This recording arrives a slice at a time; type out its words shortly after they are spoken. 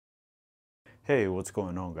Hey, what's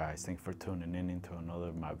going on, guys? Thanks for tuning in into another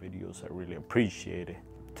of my videos. I really appreciate it.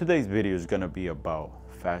 Today's video is gonna be about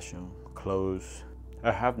fashion, clothes.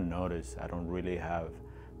 I have noticed I don't really have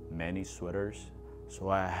many sweaters, so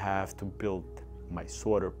I have to build my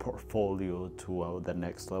sweater portfolio to the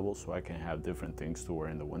next level so I can have different things to wear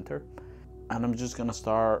in the winter. And I'm just gonna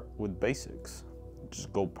start with basics.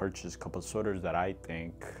 Just go purchase a couple sweaters that I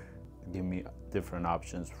think give me different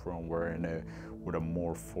options from wearing it with a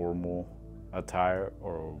more formal attire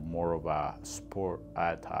or more of a sport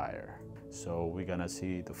attire. So we're gonna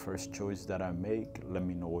see the first choice that I make. Let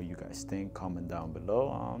me know what you guys think. Comment down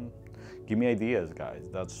below. Give me ideas, guys.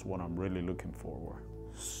 That's what I'm really looking for.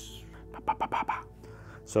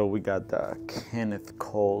 So we got the Kenneth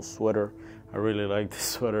Cole sweater. I really like this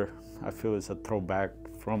sweater. I feel it's a throwback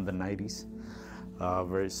from the 90s.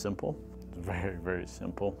 Very simple, very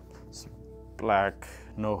simple. It's black,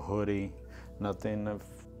 no hoodie, nothing.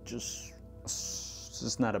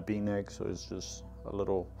 It's not a V-neck, so it's just a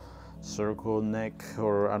little circle neck,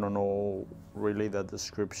 or I don't know really the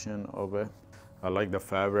description of it. I like the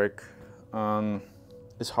fabric.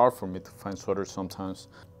 It's hard for me to find sweaters sometimes.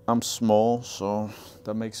 I'm small, so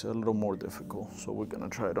that makes it a little more difficult. So we're gonna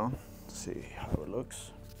try it on, see how it looks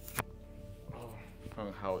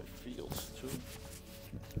and how it feels too.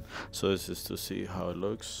 So this is to see how it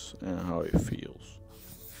looks and how it feels.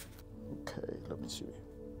 Okay, let me see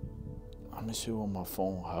on my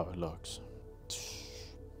phone how it looks.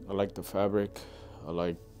 I like the fabric. I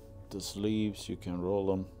like the sleeves. You can roll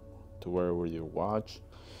them to wear with your watch.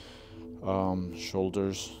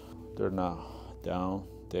 Shoulders, they're not down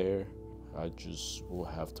there. I just will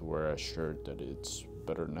have to wear a shirt that it's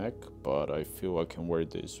better neck, but I feel I can wear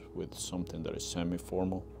this with something that is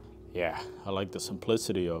semi-formal. Yeah, I like the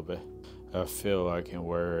simplicity of it. I feel I can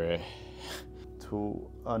wear it to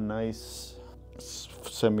a nice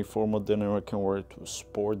semi-formal dinner. I can wear it to a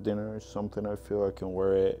sport dinner or something. I feel I can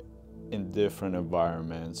wear it in different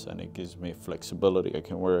environments, and it gives me flexibility. I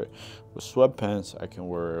can wear it with sweatpants. I can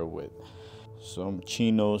wear it with some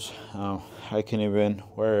chinos. I can even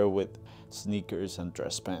wear it with sneakers and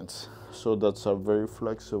dress pants. So that's a very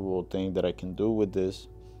flexible thing that I can do with this,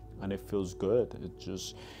 and it feels good.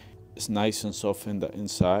 It's nice and soft in the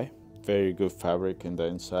inside. Very good fabric in the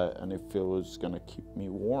inside, and it feels gonna keep me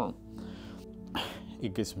warm.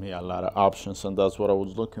 It gives me a lot of options, and that's what I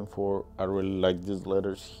was looking for. I really like these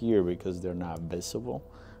letters here because they're not visible.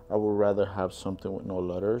 I would rather have something with no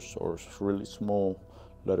letters or really small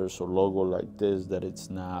letters or logo like this, that it's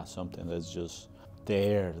not something that's just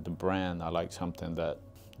there, the brand. I like something that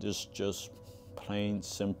just plain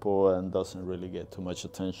simple and doesn't really get too much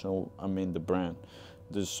attention. I mean the brand.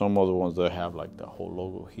 There's some other ones that have like the whole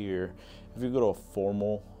logo here. If you go to a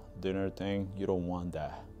formal dinner thing, you don't want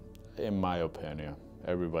that, in my opinion.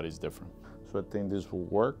 Everybody's different. So I think this will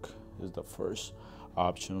work. Is the first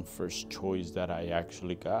option, first choice that I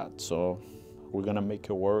actually got. So we're gonna make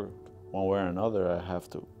it work one way or another. I have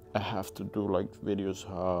to do like videos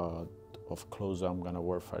of clothes I'm gonna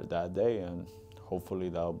wear for that day, and hopefully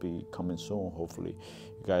that'll be coming soon. Hopefully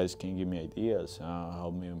you guys can give me ideas,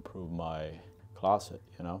 help me improve my closet,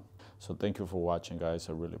 you know. So thank you for watching, guys.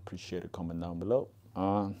 I really appreciate it. Comment down below.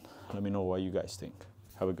 Let me know what you guys think.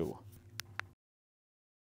 Have a good one.